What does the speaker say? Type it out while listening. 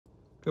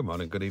Good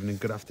morning, good evening,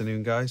 good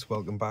afternoon, guys.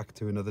 Welcome back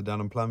to another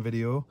Dan Unplanned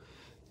video.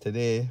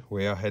 Today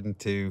we are heading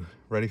to,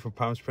 ready for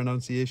Pam's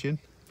pronunciation?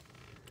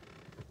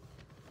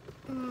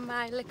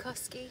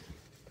 Myllykoski.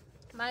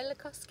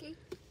 Myllykoski?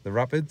 The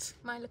rapids?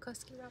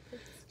 Myllykoski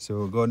rapids. So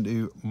we're going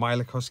to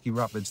Myllykoski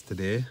rapids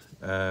today.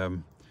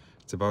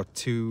 It's about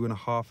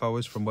 2.5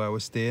 hours from where we're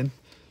staying.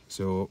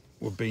 So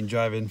we've been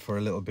driving for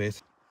a little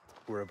bit.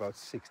 We're about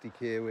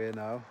 60k away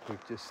now.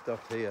 We've just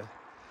stopped here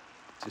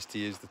just to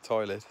use the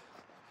toilet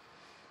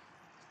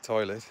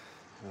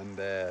and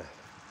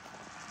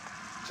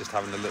just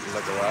having a little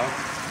look around.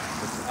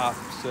 It's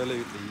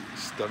absolutely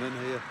stunning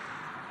here.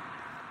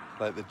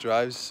 Like, the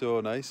drive's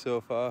so nice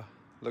so far.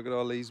 Look at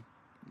all these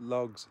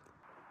logs.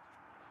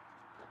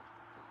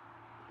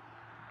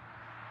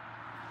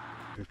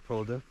 We've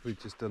pulled up,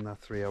 we've just done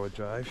that 3-hour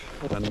drive,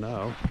 and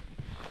now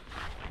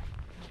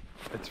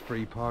it's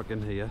free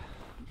parking here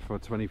for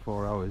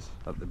 24 hours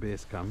at the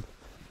base camp.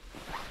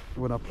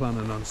 We're not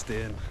planning on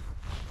staying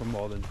for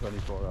more than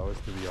 24 hours,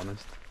 to be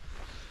honest.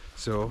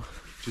 So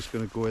just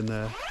going to go in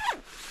there,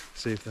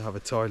 see if they have a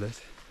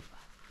toilet,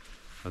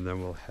 and then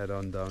we'll head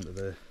on down to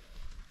the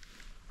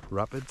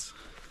rapids.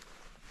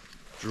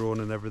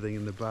 Drone and everything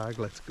in the bag,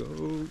 let's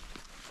go.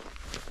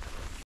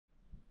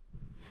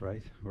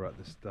 Right, we're at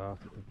the start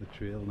of the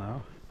trail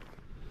now.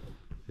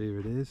 Here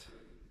it is.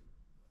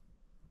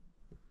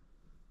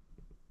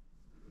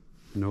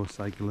 No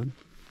cycling.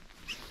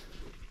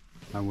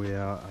 And we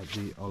are at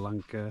the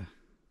Olanka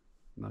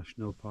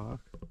National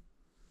Park.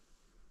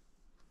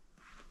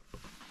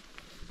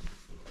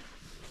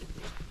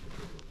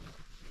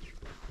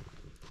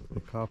 The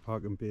car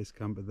park and base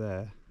camp are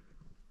there,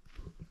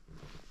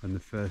 and the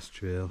first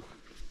trail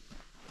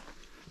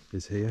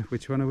is here.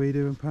 Which one are we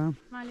doing, Pam?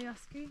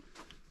 Myllykoski.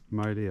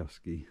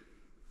 Myllykoski.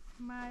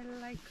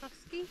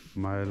 Myllykoski.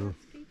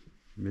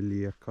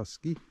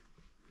 Myllykoski.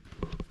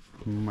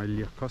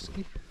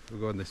 Myllykoski. We're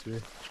going this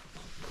way.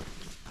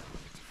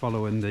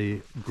 Following the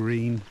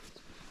green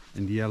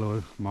and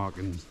yellow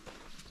markings.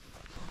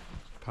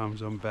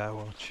 Pam's on bear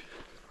watch,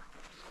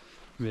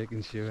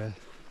 making sure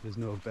there's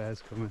no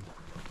bears coming.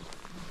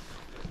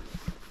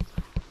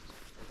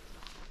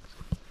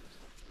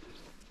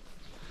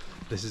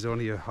 This is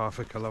only a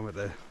 ½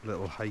 kilometre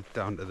little hike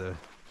down to the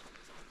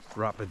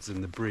rapids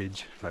and the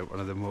bridge. Like, one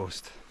of the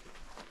most,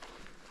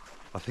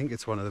 I think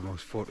it's one of the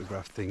most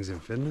photographed things in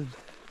Finland.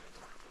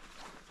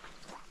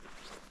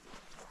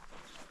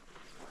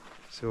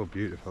 So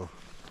beautiful.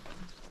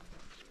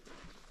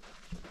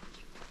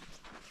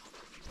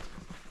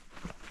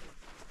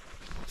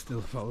 Still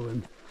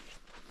following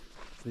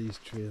these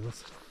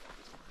trails.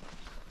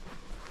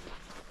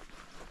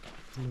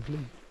 Lovely.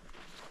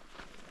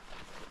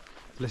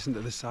 Listen to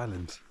the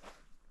silence.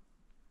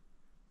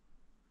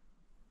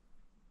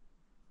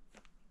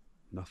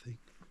 Nothing.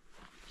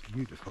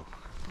 Beautiful.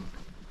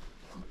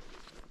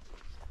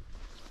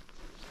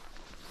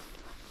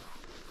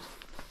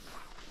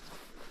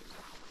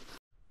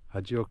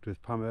 I joked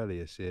with Pam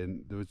earlier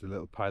saying there was a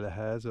little pile of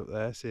hairs up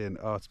there, saying,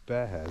 oh, it's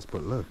bear hairs,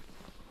 but look.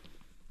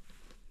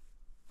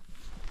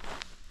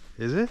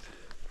 Is it?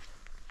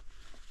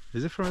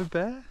 Is it from a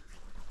bear?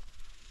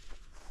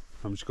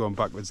 I'm just going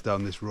backwards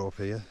down this rope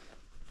here.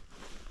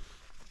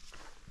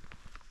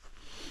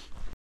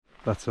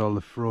 That's all the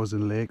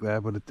frozen lake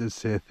there, but it does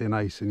say thin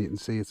ice, and you can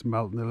see it's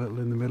melting a little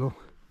in the middle.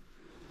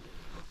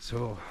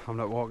 So I'm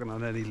not walking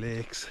on any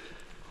lakes.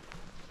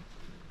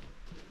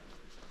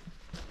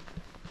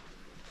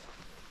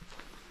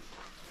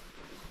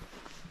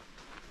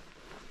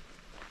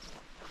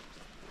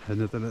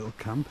 Another little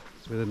camp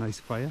with a nice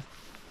fire.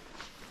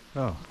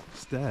 Oh,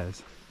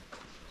 stairs.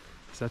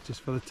 Is that just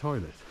for the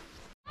toilet?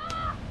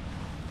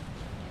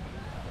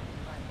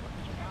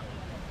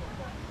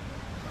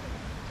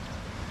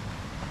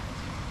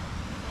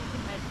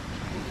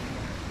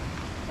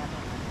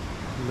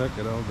 Look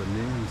at all the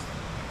names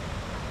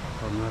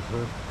on that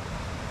hood.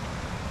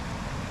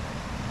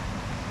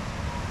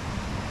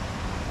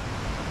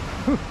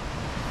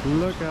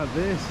 Look at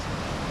this.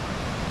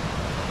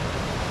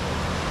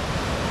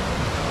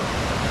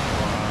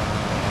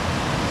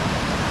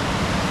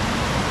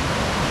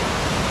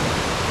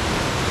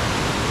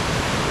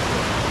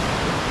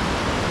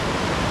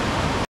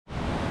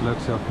 Wow. Look,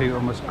 so people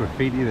must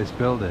graffiti this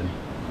building,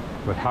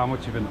 but how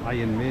much of an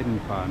Iron Maiden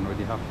fan would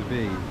you have to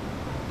be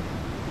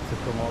to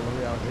come all the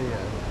way out here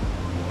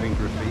and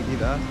graffiti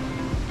that?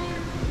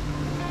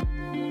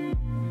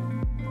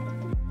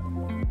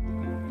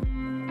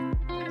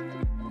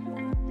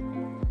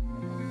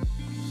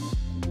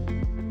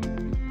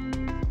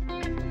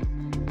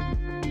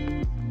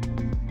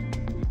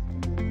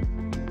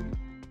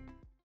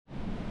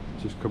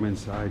 Just come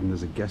inside and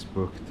there's a guest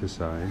book to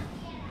sign,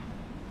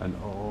 and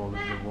all of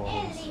the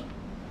walls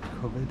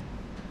covered.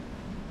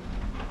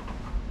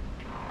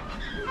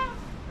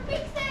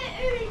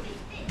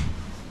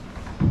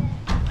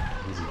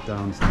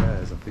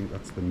 Downstairs, I think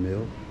that's the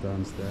mill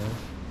downstairs.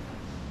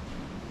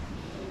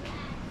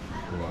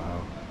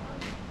 Wow.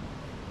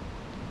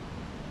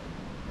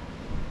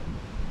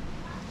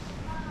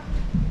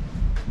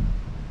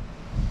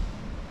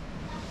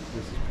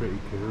 This is pretty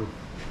cool.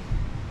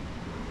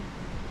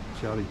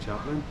 Charlie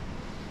Chaplin.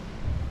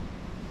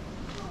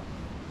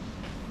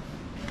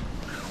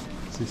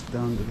 Is this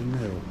down to the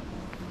mill?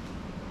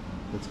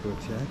 Let's go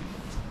check.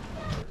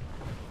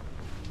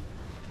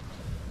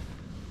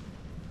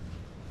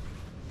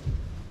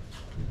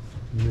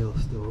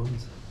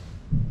 Millstones.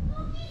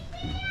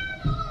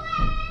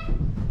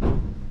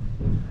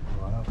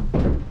 Wow.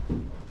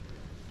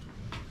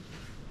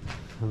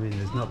 I mean,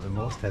 there's not the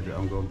most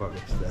headroom. I'm going back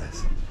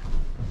upstairs.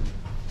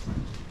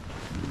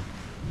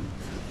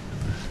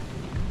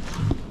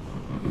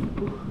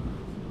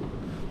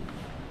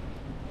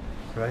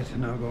 Right,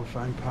 now go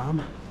find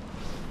Palm.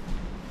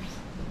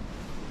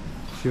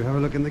 Should we have a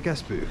look in the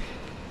guest book?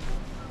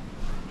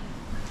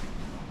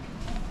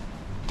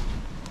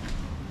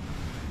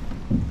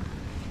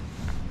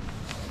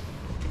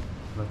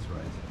 That's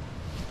right.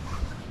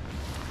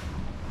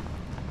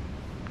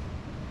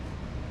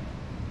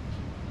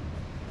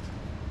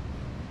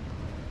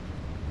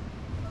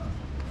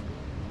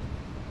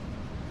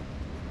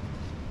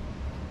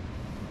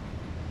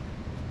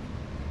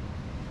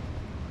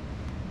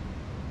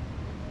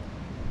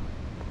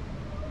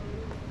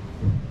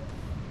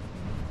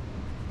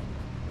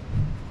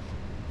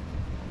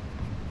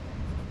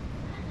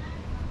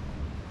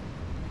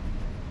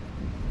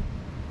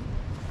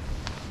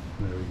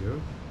 There we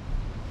go.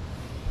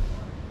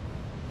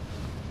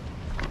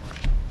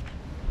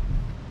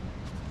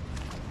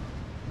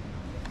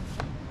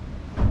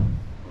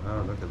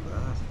 Wow, look at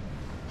that.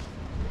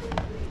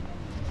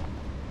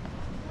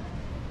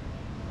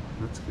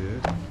 That's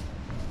good.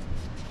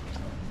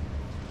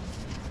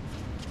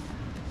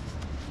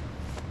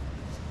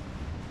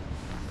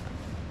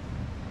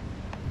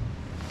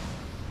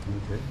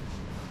 Okay.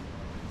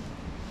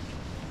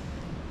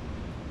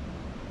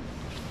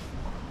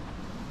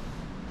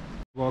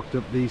 Walked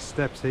up these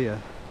steps here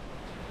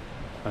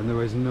and there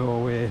was no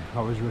way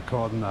I was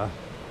recording that.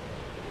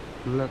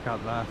 Look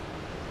at that.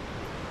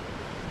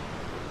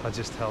 I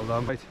just held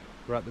on. Right,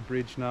 we're at the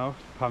bridge now.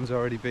 Pam's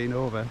already been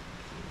over.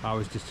 I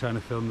was just trying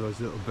to film those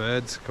little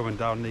birds coming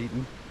down and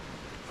eating.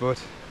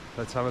 But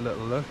let's have a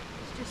little look.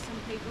 It's just some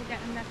people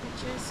getting their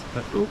pictures.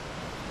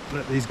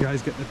 Let these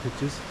guys get their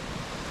pictures.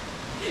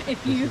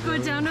 If you go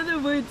down to the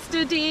woods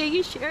today,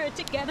 you're sure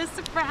to get a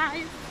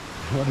surprise.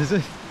 What is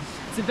it?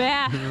 It's a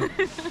bear.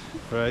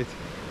 Right.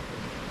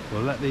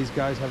 We'll let these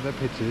guys have their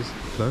pictures.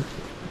 Look.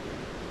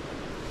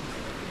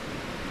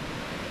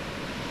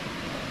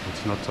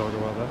 Let's not talk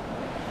about that.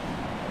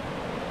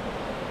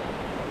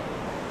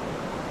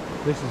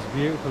 This is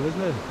beautiful,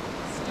 isn't it?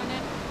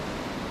 Stunning.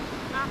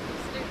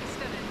 Absolutely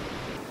stunning.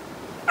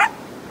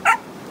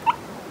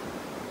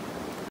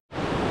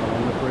 I'm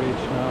on the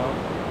bridge now.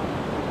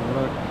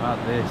 Look at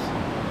this.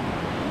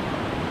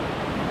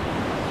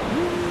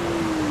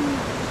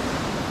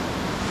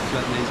 Just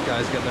letting these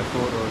guys get their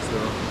photos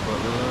though. But,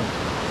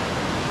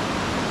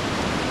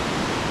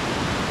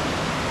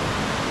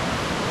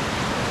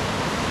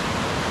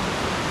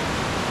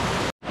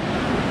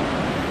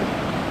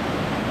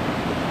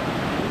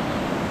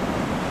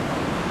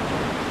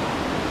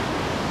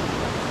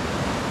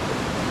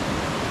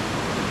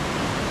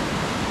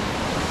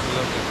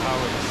 look at how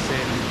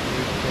insanely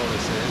beautiful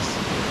this is.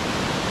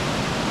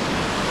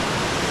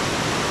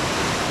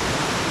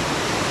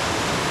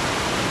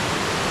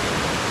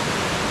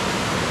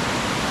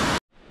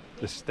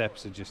 The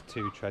steps are just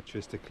too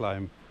treacherous to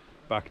climb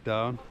back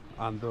down,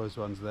 and those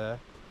ones there.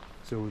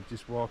 So we've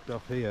just walked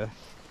up here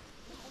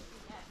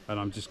and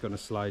I'm just going to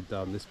slide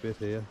down this bit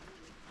here.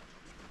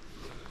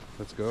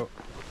 Let's go.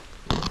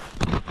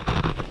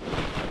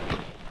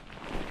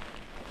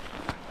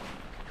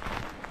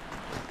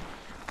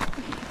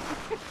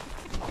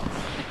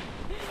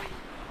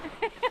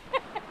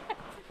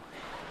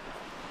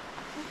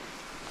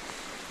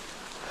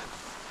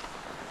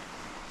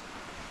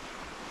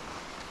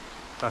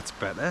 That's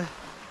better.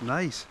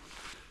 Nice.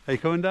 Are you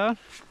coming down?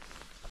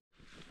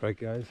 Right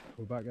guys,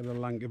 we're back at the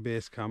Lanka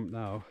base camp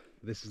now.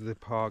 This is the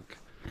park,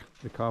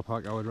 the car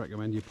park I would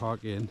recommend you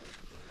park in.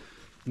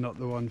 Not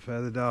the one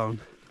further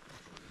down.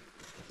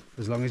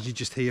 As long as you're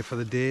just here for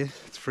the day,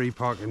 it's free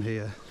parking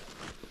here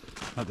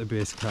at the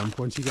base camp.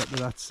 Once you get to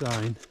that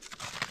sign,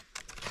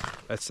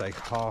 it's like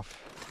half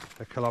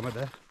a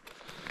kilometre.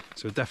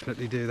 So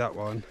definitely do that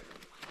one.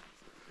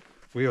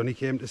 We only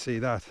came to see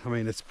that. I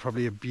mean, it's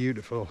probably a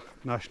beautiful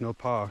national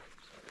park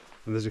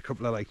and there's a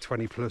couple of like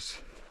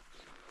 20+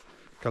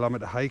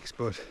 kilometre hikes,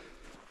 but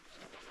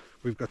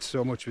we've got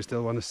so much we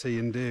still want to see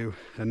and do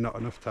and not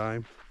enough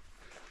time,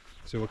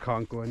 so we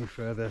can't go any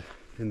further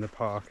in the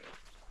park.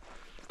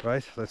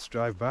 Right, let's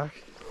drive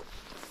back.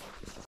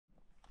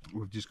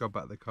 We've just got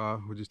back to the car.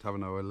 We're just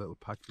having our little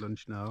packed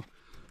lunch now.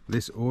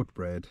 This oat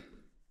bread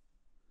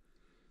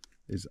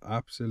is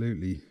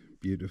absolutely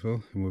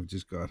beautiful, and we've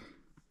just got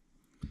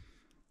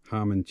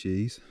ham and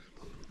cheese.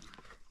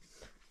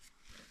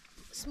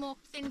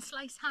 Smoked thin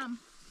slice ham.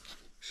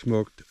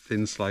 Smoked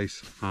thin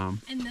slice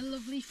ham. And the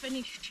lovely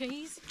Finnish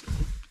cheese.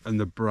 And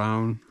the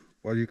brown,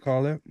 what do you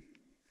call it?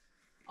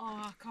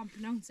 Oh, I can't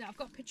pronounce it. I've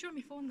got a picture on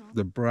my phone though.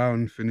 The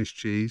brown Finnish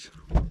cheese.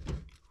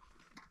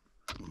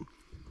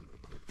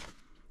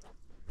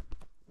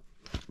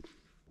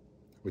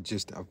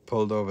 I've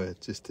pulled over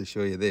just to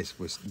show you this.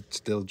 We're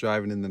still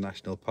driving in the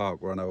national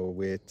park. We're on our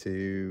way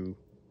to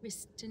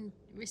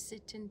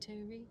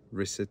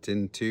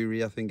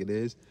Riisitunturi, I think it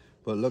is.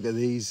 But look at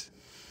these.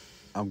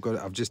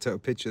 I've just took a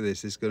picture of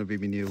this. This is going to be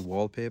my new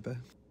wallpaper.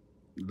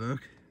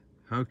 Look,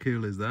 how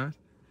cool is that?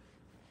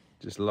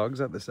 Just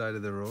logs at the side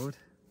of the road.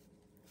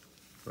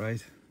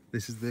 Right,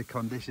 this is the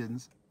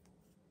conditions.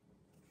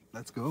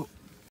 Let's go.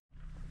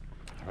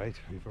 Right,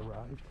 we've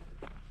arrived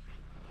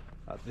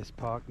at this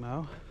park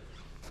now.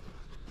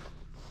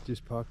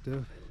 Just parked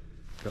up.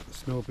 Got the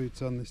snow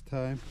boots on this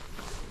time.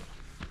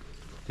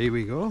 Here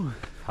we go.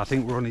 I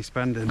think we're only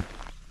spending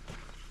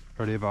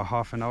probably about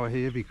half an hour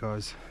here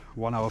because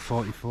 1 hour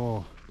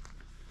 44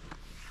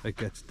 it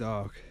gets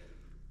dark,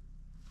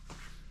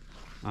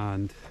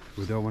 and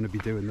we don't want to be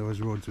doing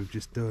those roads we've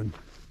just done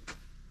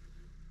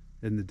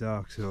in the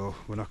dark, so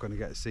we're not going to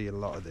get to see a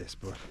lot of this.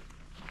 But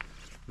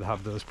they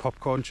have those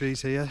popcorn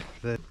trees here,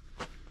 the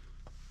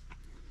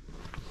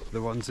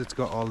ones that's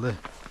got all the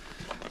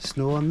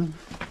snow on them.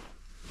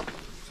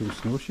 Some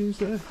snowshoes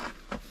there,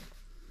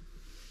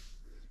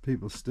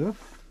 people's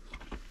stuff.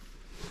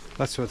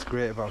 That's what's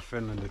great about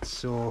Finland, it's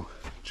so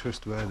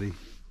trustworthy.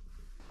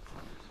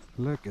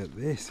 Look at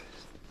this.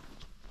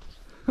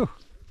 Oh,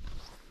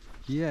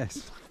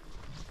 yes,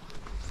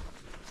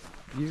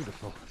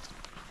 beautiful.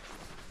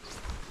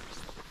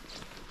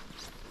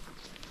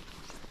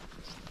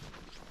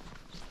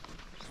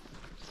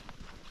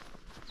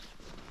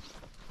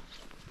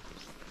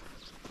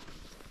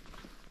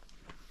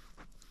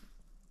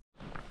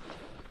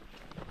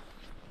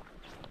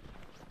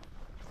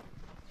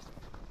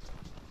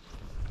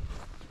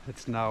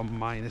 It's now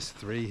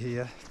 -3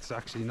 here. It's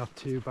actually not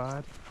too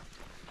bad.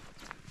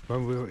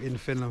 When we were in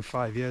Finland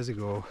 5 years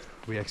ago,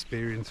 we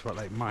experienced what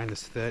like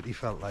 -30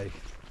 felt like,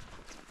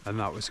 and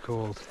that was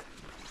cold.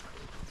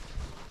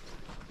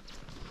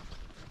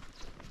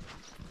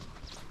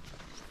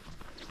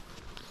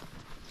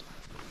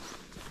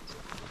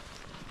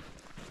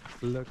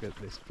 Look at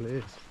this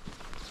place.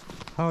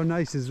 How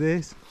nice is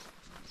this?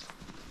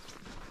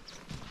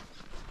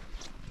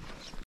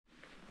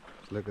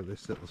 Look at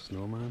this little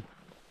snowman.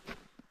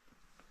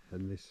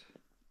 And this,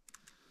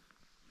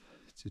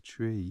 it's a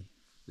tree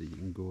that you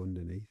can go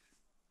underneath.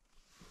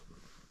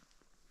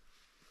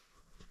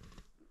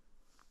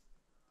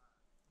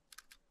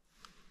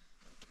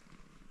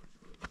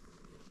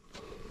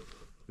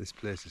 This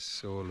place is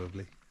so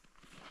lovely.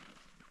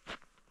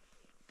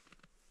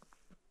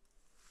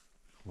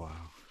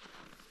 Wow.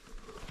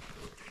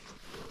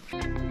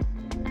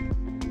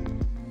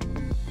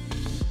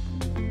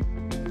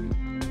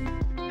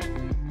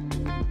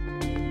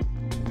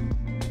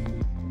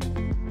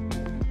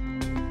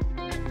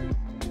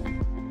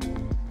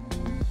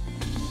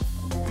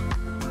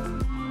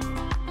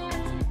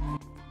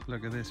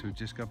 Look at this, we've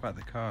just got back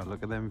the car.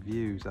 Look at them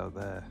views out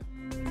there.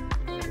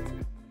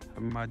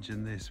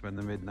 Imagine this when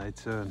the midnight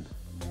sun.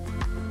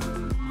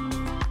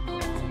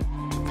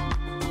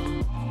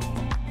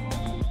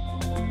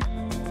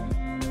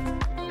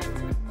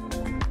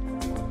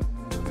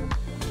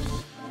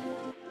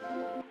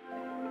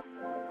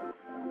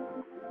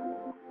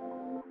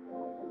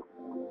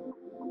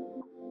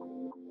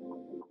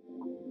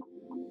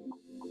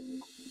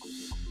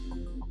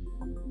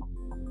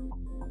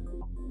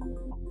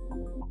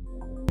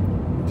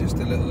 Just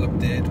a little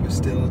update, we're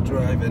still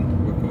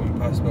driving. We're going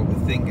past what we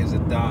think is a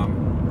dam.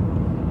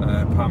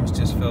 Pam's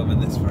just filming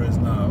this for us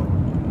now,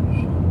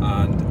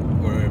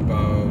 and we're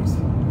about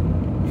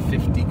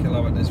 50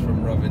 kilometers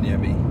from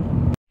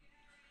Rovaniemi.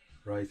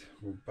 Right,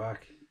 we're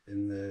back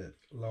in the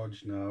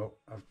lodge now.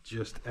 I've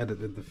just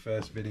edited the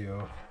first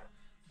video.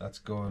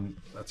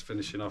 That's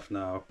finishing off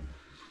now.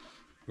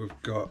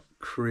 We've got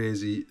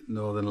crazy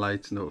northern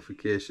lights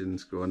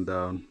notifications going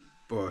down,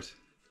 but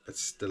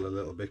it's still a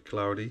little bit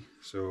cloudy,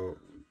 so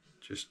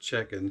just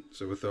checking.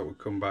 So we thought we'd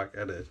come back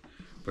at it,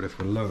 but if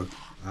we look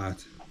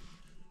at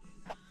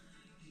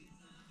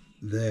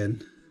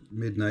then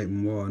midnight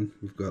and 1,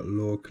 we've got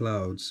low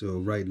clouds, so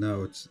right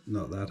now it's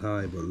not that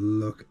high, but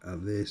look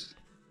at this,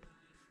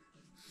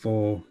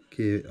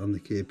 4K on the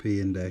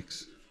KP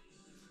index,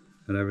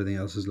 and everything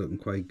else is looking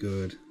quite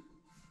good.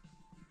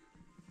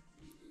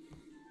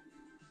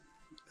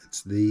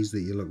 It's these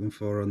that you're looking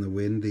for on the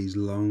wind, these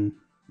long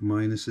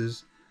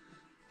minuses.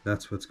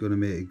 That's what's going to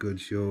make a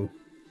good show.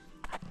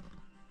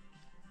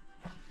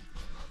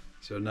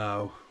 So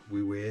now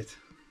we wait.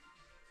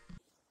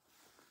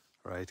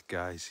 Right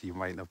guys, you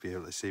might not be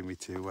able to see me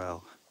too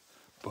well,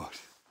 but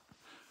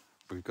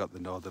we've got the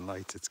northern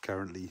lights. It's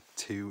currently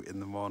 2 in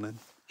the morning,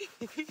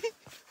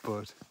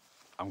 but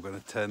I'm going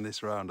to turn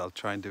this around. I'll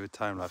try and do a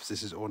time lapse.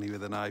 This is only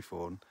with an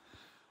iPhone,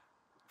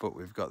 but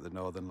we've got the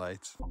northern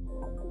lights.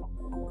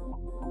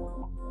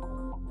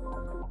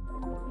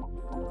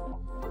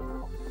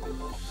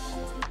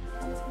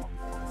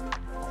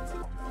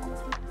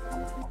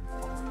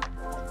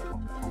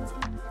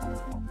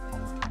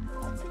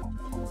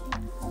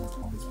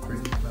 It's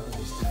pretty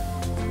cloudy still.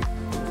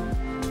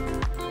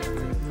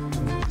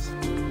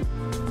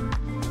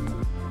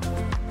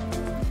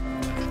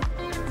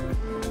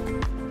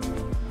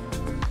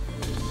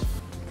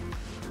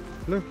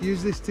 Look,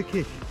 use this to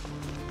kick.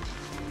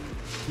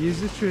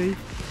 Use the tree.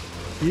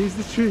 Use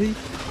the tree.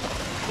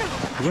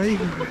 Where you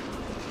going?